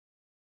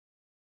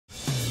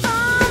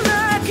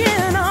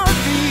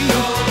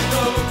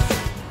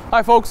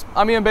Hi folks,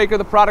 I'm Ian Baker,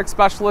 the product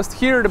specialist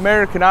here at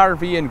American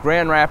RV in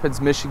Grand Rapids,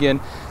 Michigan.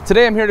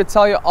 Today I'm here to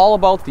tell you all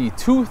about the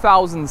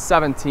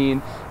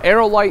 2017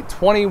 Aerolite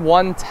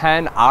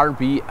 2110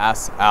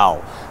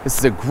 RBSL. This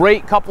is a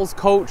great couples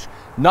coach,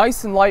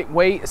 nice and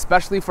lightweight,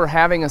 especially for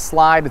having a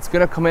slide. It's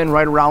going to come in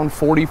right around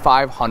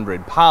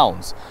 4,500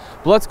 pounds.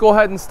 But let's go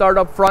ahead and start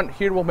up front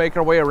here. We'll make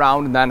our way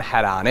around and then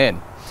head on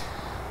in.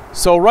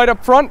 So right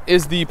up front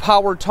is the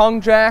power tongue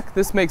jack.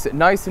 This makes it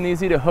nice and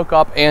easy to hook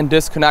up and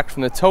disconnect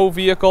from the tow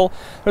vehicle.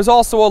 There's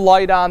also a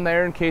light on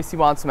there in case you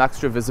want some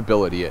extra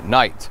visibility at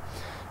night.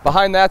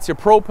 Behind that's your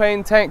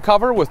propane tank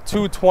cover with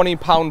two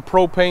 20-pound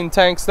propane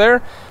tanks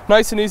there.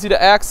 Nice and easy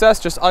to access.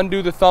 Just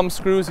undo the thumb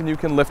screws and you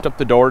can lift up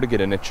the door to get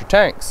in at your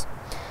tanks.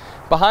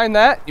 Behind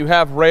that you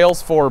have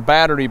rails for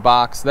battery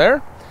box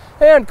there.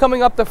 And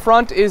coming up the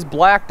front is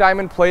black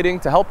diamond plating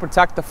to help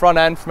protect the front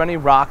end from any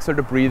rocks or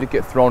debris that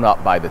get thrown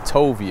up by the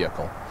tow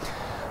vehicle.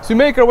 So we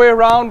make our way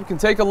around, we can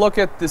take a look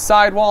at the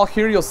sidewall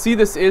here. You'll see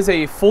this is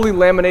a fully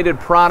laminated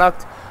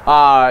product,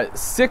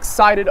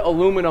 six-sided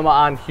aluminum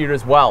on here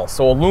as well.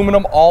 So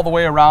aluminum all the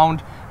way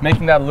around,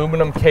 making that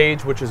aluminum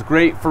cage, which is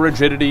great for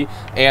rigidity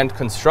and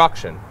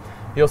construction.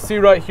 You'll see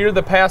right here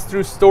the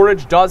pass-through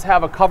storage does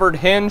have a covered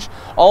hinge.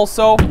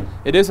 Also,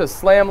 it is a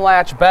slam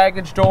latch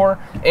baggage door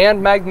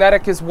and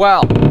magnetic as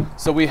well.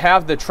 So we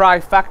have the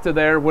trifecta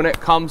there when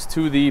it comes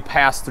to the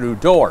pass-through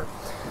door.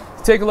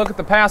 Take a look at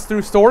the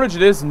pass-through storage.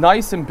 It is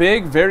nice and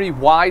big, very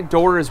wide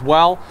door as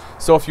well.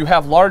 So if you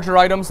have larger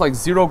items like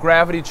zero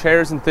gravity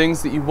chairs and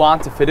things that you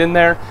want to fit in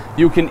there,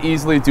 you can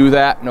easily do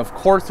that. And of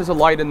course there's a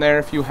light in there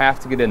if you have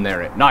to get in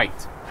there at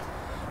night.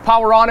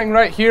 Power awning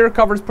right here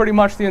covers pretty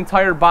much the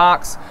entire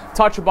box.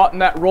 Touch a button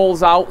that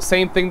rolls out,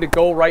 same thing to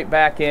go right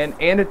back in,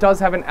 and it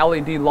does have an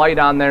LED light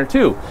on there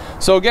too.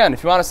 So again,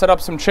 if you want to set up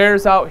some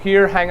chairs out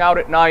here, hang out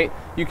at night,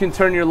 you can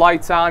turn your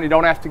lights on. You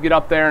don't have to get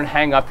up there and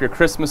hang up your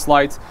Christmas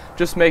lights,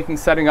 just making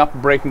setting up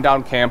and breaking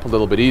down camp a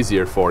little bit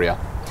easier for you.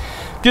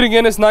 Getting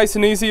in is nice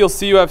and easy. You'll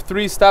see you have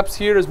 3 steps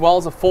here as well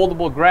as a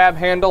foldable grab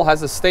handle.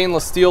 Has a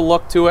stainless steel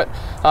look to it.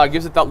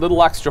 Gives it that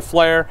little extra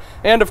flair.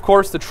 And of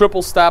course the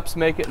triple steps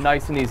make it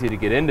nice and easy to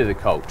get into the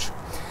coach.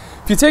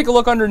 If you take a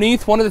look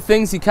underneath, one of the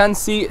things you can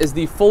see is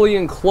the fully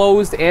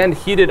enclosed and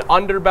heated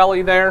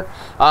underbelly there.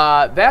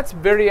 That's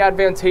very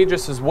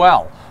advantageous as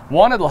well.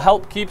 One, it'll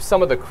help keep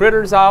some of the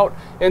critters out,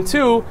 and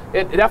two,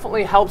 it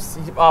definitely helps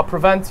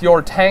prevent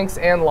your tanks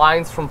and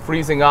lines from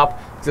freezing up.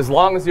 As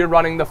long as you're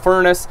running the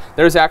furnace,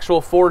 there's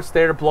actual forced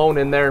air blown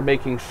in there,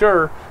 making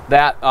sure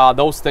that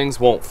those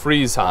things won't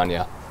freeze on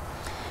you.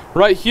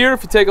 Right here,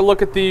 if you take a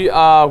look at the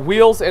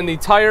wheels and the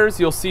tires,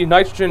 you'll see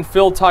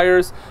nitrogen-filled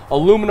tires,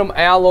 aluminum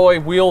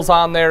alloy wheels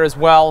on there as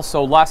well,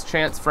 so less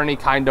chance for any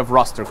kind of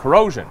rust or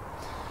corrosion.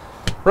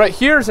 Right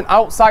here is an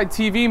outside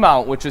TV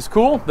mount, which is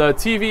cool. The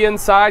TV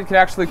inside can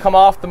actually come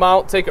off the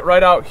mount, take it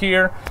right out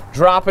here,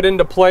 drop it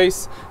into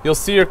place. You'll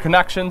see your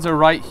connections are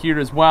right here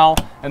as well,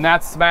 and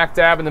that's smack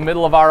dab in the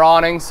middle of our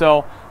awning,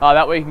 so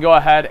that way you can go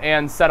ahead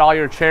and set all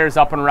your chairs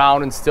up and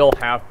around and still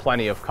have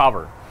plenty of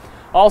cover.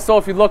 Also,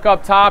 if you look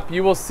up top,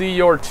 you will see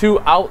your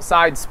 2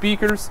 outside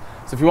speakers.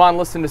 So if you want to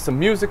listen to some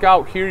music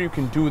out here, you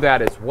can do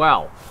that as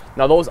well.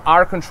 Now those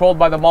are controlled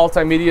by the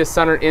multimedia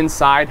center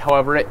inside,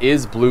 however it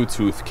is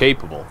Bluetooth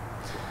capable.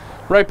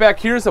 Right back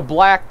here is a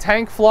black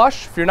tank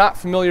flush. If you're not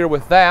familiar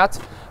with that,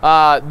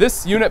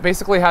 this unit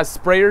basically has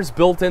sprayers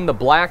built in the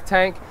black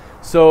tank.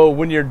 So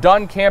when you're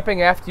done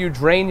camping, after you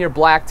drain your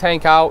black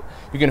tank out,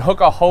 you can hook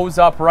a hose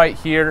up right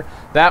here.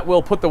 That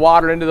will put the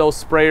water into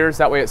those sprayers.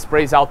 That way it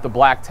sprays out the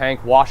black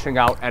tank, washing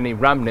out any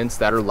remnants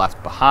that are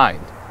left behind.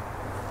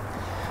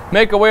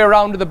 Make a way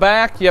around to the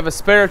back. You have a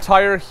spare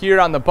tire here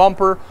on the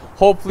bumper.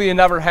 Hopefully you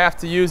never have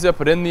to use it,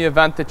 but in the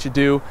event that you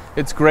do,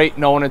 it's great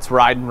knowing it's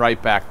riding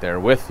right back there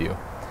with you.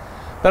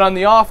 Then on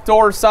the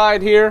off-door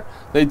side here,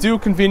 they do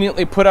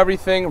conveniently put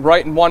everything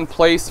right in one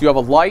place. You have a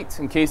light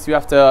in case you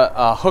have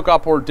to hook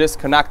up or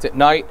disconnect at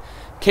night.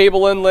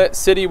 Cable inlet,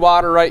 city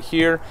water right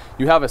here.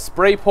 You have a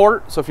spray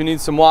port, so if you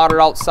need some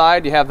water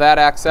outside, you have that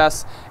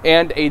access,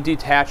 and a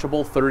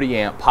detachable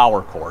 30-amp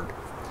power cord.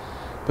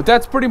 But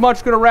that's pretty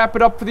much going to wrap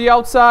it up for the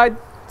outside.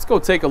 Let's go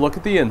take a look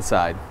at the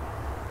inside.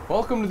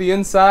 Welcome to the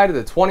inside of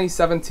the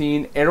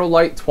 2017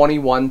 Aerolite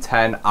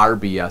 2110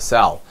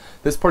 RBSL.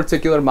 This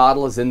particular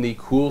model is in the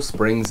Cool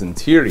Springs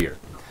interior.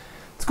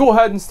 Let's go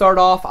ahead and start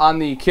off on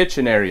the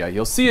kitchen area.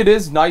 You'll see it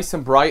is nice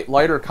and bright,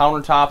 lighter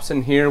countertops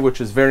in here, which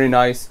is very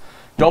nice.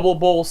 Double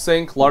bowl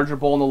sink, larger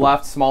bowl on the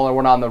left, smaller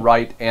one on the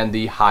right, and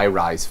the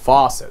high-rise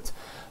faucet.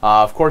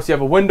 Of course, you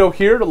have a window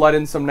here to let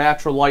in some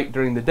natural light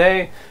during the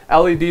day.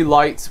 LED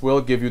lights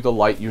will give you the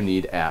light you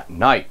need at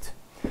night.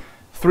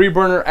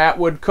 3-burner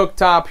Atwood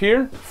cooktop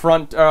here. The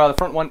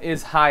front one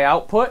is high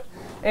output.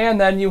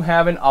 And then you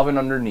have an oven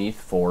underneath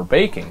for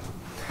baking.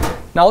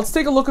 Now let's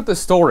take a look at the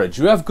storage.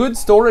 You have good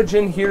storage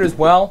in here as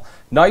well.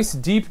 Nice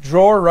deep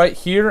drawer right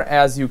here,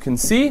 as you can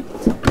see.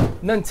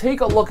 And then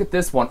take a look at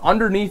this one.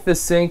 Underneath the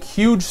sink,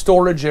 huge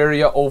storage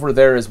area over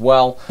there as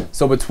well.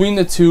 So between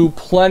the two,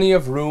 plenty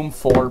of room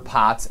for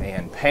pots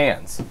and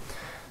pans.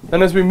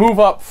 Then as we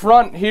move up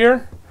front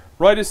here,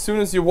 right as soon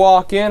as you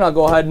walk in, I'll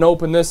go ahead and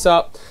open this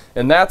up,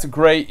 and that's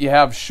great. You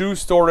have shoe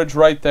storage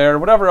right there,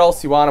 whatever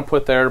else you want to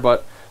put there,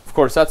 but of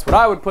course that's what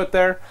I would put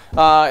there.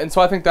 And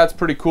so I think that's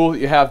pretty cool that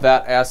you have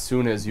that as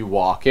soon as you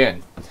walk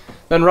in.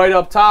 Then right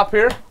up top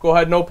here, go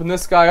ahead and open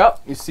this guy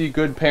up. You see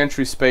good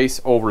pantry space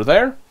over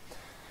there.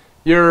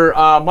 Your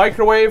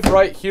microwave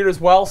right here as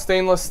well,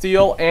 stainless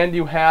steel, and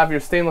you have your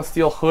stainless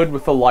steel hood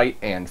with the light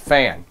and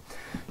fan.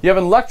 You have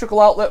an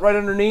electrical outlet right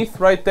underneath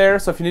right there,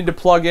 so if you need to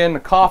plug in a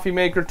coffee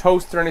maker,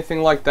 toaster,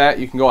 anything like that,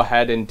 you can go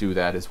ahead and do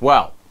that as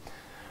well.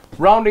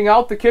 Rounding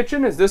out the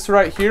kitchen is this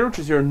right here, which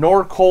is your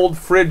Norcold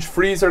fridge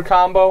freezer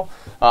combo.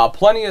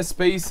 Plenty of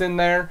space in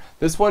there.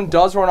 This one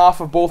does run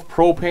off of both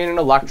propane and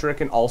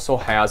electric, and also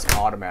has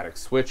automatic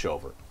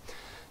switchover.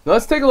 Now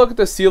let's take a look at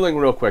the ceiling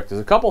real quick.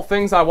 There's a couple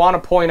things I want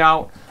to point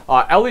out.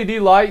 LED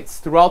lights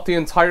throughout the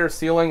entire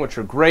ceiling, which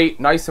are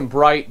great, nice and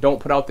bright, don't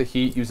put out the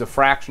heat, use a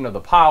fraction of the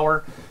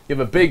power. You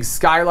have a big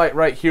skylight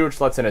right here, which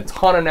lets in a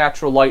ton of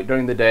natural light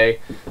during the day.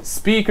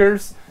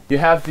 Speakers, you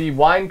have the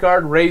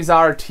Winegard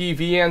Razor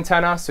TV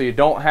antenna, so you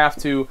don't have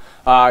to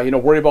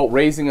worry about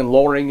raising and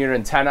lowering your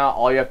antenna.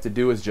 All you have to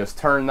do is just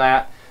turn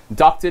that.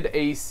 Ducted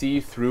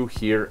AC through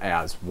here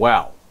as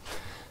well.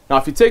 Now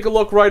if you take a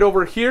look right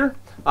over here,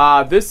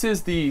 this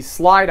is the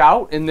slide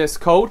out in this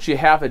coach. You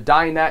have a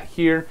dinette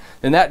here,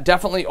 and that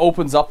definitely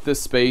opens up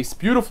this space.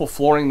 Beautiful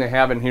flooring they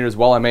have in here as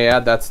well, I may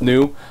add. That's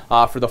new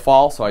for the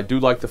fall, so I do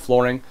like the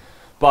flooring.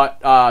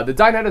 But the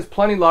dinette is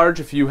plenty large.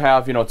 If you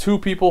have 2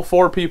 people,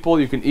 4 people,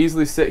 you can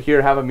easily sit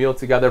here, have a meal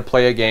together,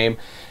 play a game.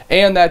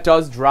 And that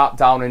does drop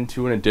down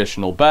into an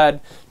additional bed.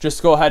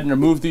 Just go ahead and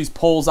remove these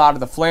poles out of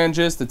the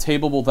flanges. The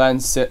table will then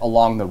sit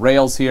along the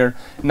rails here,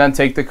 and then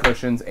take the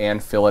cushions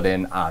and fill it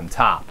in on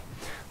top.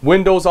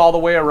 Windows all the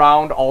way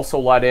around also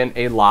let in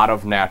a lot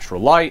of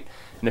natural light.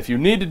 And if you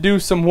need to do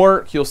some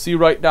work, you'll see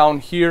right down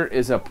here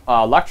is a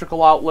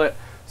electrical outlet,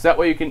 so that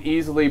way you can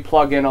easily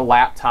plug in a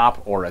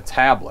laptop or a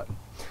tablet.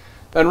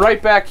 Then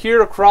right back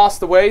here across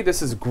the way,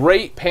 this is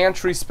great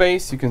pantry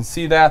space. You can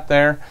see that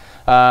there.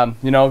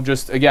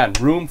 Just again,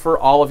 room for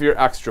all of your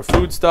extra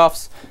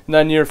foodstuffs, and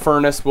then your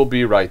furnace will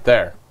be right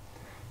there.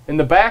 In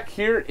the back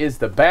here is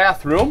the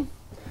bathroom.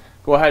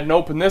 Go ahead and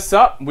open this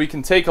up. We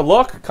can take a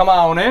look. Come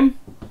on in.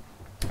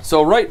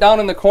 So right down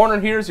in the corner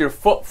here is your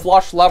foot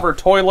flush lever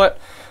toilet.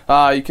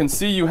 You can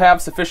see you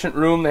have sufficient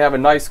room. They have a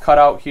nice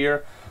cutout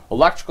here.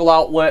 Electrical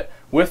outlet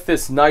with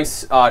this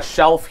nice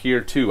shelf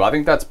here too. I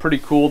think that's pretty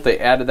cool. They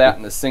added that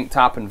in the sink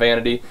top and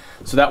vanity.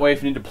 So that way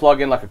if you need to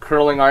plug in like a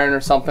curling iron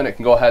or something, it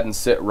can go ahead and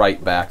sit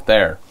right back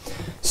there.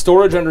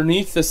 Storage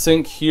underneath the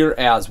sink here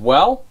as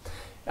well.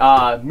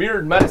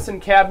 Mirrored medicine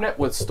cabinet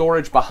with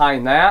storage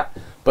behind that.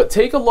 But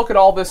take a look at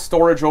all this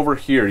storage over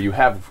here. You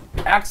have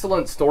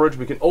excellent storage.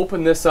 We can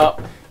open this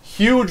up.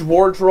 Huge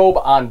wardrobe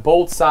on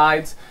both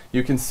sides.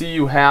 You can see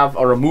you have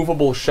a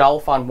removable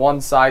shelf on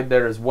one side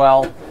there as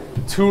well.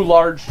 2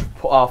 large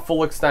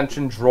full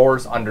extension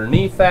drawers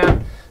underneath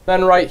that.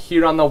 Then right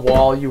here on the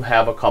wall you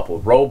have a couple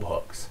robe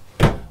hooks.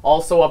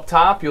 Also up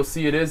top you'll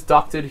see it is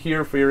ducted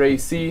here for your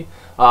AC.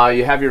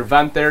 You have your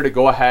vent there to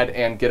go ahead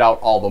and get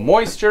out all the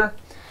moisture.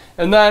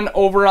 And then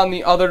over on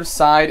the other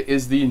side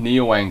is the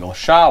neo-angle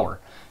shower.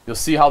 You'll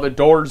see how the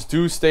doors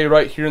do stay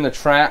right here in the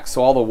track,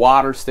 so all the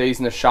water stays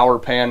in the shower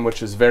pan,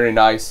 which is very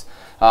nice.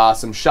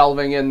 Some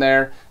shelving in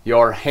there,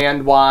 your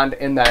hand wand,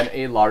 and then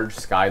a large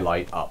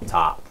skylight up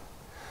top.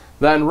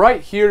 Then right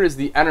here is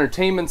the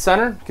entertainment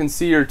center. You can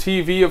see your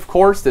TV, of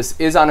course. This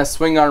is on a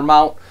swing arm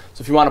mount,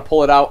 so if you want to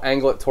pull it out,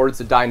 angle it towards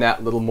the dinette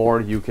a little more,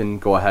 you can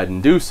go ahead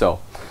and do so.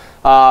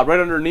 Right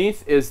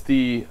underneath is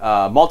the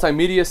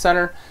multimedia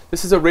center.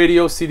 This is a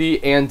radio,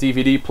 CD, and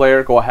DVD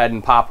player. Go ahead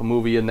and pop a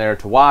movie in there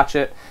to watch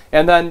it.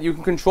 And then you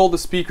can control the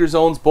speaker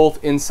zones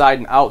both inside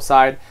and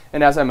outside.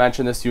 And as I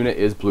mentioned, this unit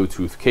is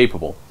Bluetooth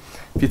capable.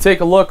 If you take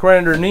a look right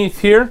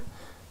underneath here,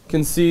 you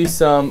can see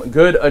some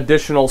good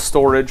additional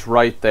storage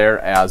right there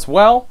as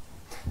well.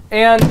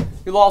 And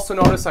you'll also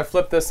notice I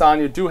flipped this on.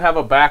 You do have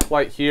a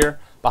backlight here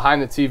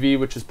behind the TV,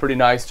 which is pretty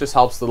nice. Just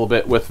helps a little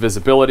bit with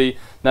visibility.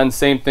 Then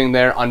same thing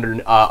there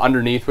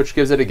underneath, which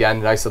gives it, again,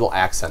 a nice little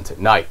accent at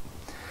night.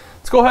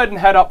 Let's go ahead and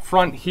head up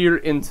front here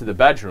into the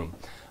bedroom.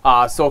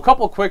 So a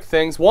couple quick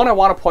things. One I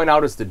want to point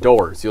out is the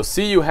doors. You'll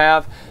see you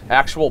have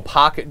actual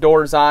pocket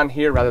doors on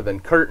here rather than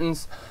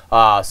curtains.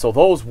 So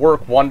those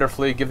work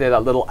wonderfully, give you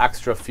that little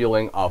extra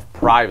feeling of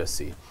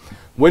privacy.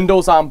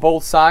 Windows on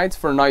both sides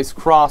for a nice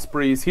cross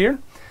breeze here.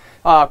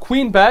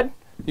 Queen bed.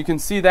 You can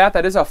see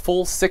that is a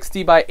full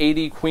 60 by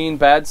 80 queen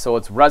bed, so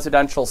it's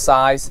residential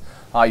size.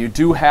 You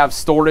do have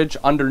storage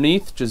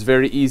underneath, which is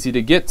very easy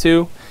to get to.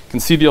 You can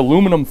see the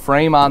aluminum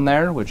frame on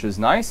there, which is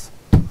nice.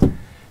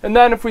 And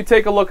then if we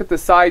take a look at the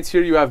sides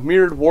here, you have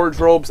mirrored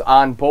wardrobes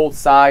on both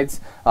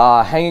sides,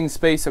 hanging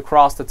space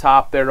across the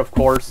top there, of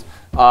course,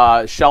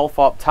 shelf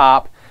up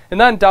top. And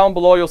then down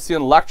below you'll see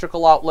an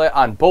electrical outlet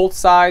on both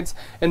sides,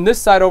 and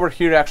this side over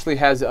here actually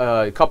has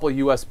a couple of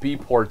USB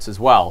ports as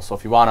well. So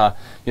if you want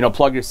to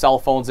plug your cell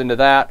phones into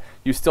that,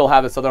 you still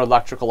have this other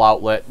electrical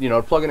outlet,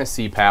 to plug in a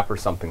CPAP or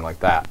something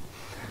like that.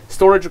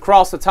 Storage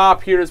across the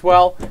top here as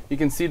well. You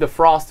can see the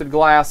frosted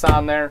glass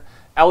on there.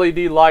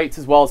 LED lights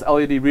as well as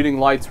LED reading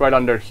lights right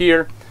under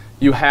here.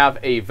 You have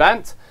a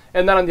vent,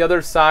 and then on the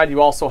other side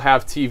you also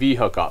have TV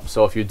hookup.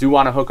 So if you do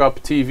want to hook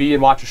up TV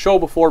and watch a show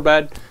before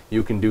bed,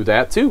 you can do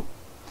that too.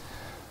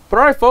 But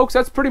alright folks,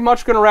 that's pretty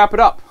much going to wrap it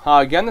up.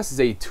 Again, this is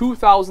a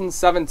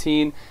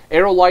 2017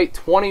 Aerolite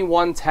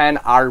 2110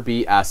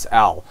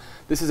 RBSL.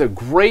 This is a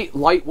great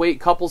lightweight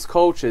couples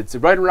coach. It's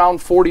right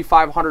around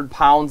 4,500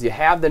 pounds. You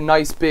have the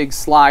nice big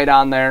slide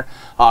on there.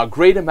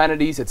 Great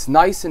amenities. It's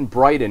nice and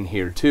bright in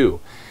here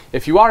too.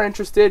 If you are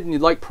interested and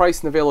you'd like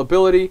price and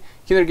availability, you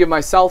can either give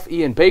myself,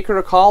 Ian Baker,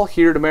 a call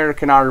here at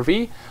American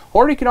RV,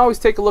 or you can always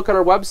take a look at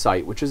our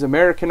website, which is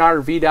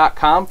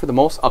AmericanRV.com, for the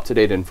most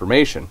up-to-date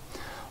information.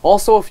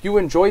 Also, if you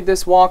enjoyed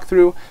this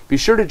walkthrough, be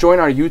sure to join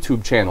our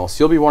YouTube channel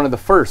so you'll be one of the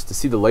first to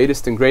see the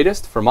latest and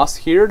greatest from us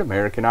here at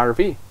American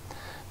RV.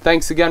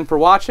 Thanks again for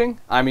watching.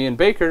 I'm Ian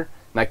Baker,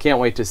 and I can't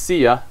wait to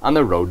see you on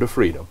the road to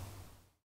freedom.